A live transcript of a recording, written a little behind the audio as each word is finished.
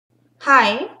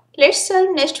Hi, let's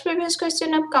solve next previous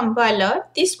question of compiler.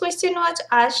 This question was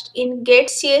asked in GATE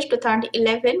CS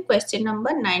 2011 question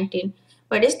number 19.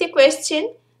 What is the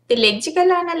question? The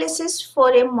lexical analysis for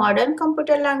a modern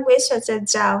computer language such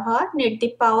as Java need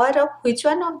the power of which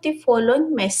one of the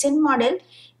following machine model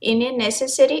in a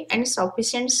necessary and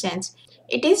sufficient sense?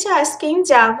 It is asking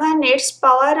Java needs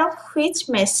power of which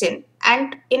machine,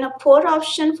 and in a four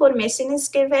option for machine is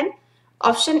given.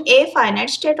 Option A,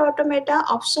 finite state automata.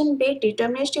 Option B,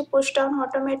 deterministic pushdown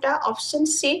automata. Option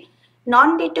C,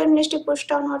 non-deterministic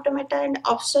pushdown automata. And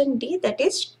option D, that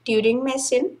is Turing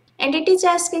machine. And it is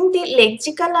asking the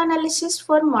lexical analysis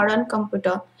for modern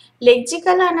computer.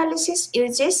 Lexical analysis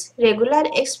uses regular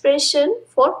expression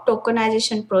for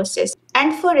tokenization process.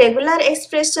 And for regular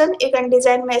expression, you can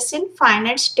design machine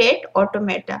finite state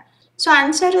automata. So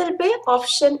answer will be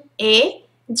option A.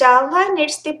 Java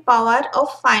needs the power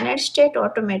of finite state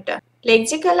automata.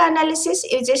 Lexical analysis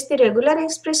uses the regular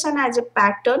expression as a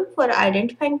pattern for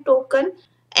identifying token,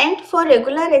 and for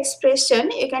regular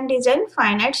expression you can design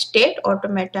finite state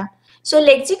automata. So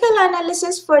lexical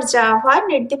analysis for Java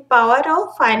need the power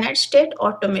of finite state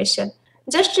automation.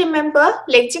 Just remember,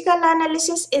 lexical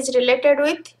analysis is related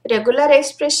with regular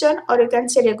expression, or you can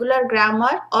say regular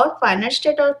grammar, or finite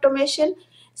state automation.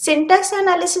 Syntax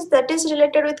analysis, that is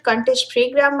related with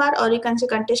context-free grammar, or you can say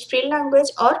context-free language,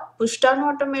 or pushdown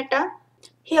automata.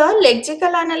 Here lexical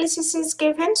analysis is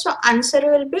given, so answer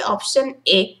will be option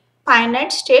A,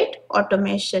 finite state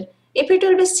automation. If it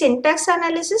will be syntax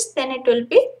analysis, then it will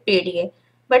be PDA.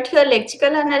 But here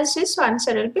lexical analysis, so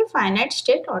answer will be finite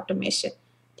state automation.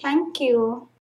 Thank you.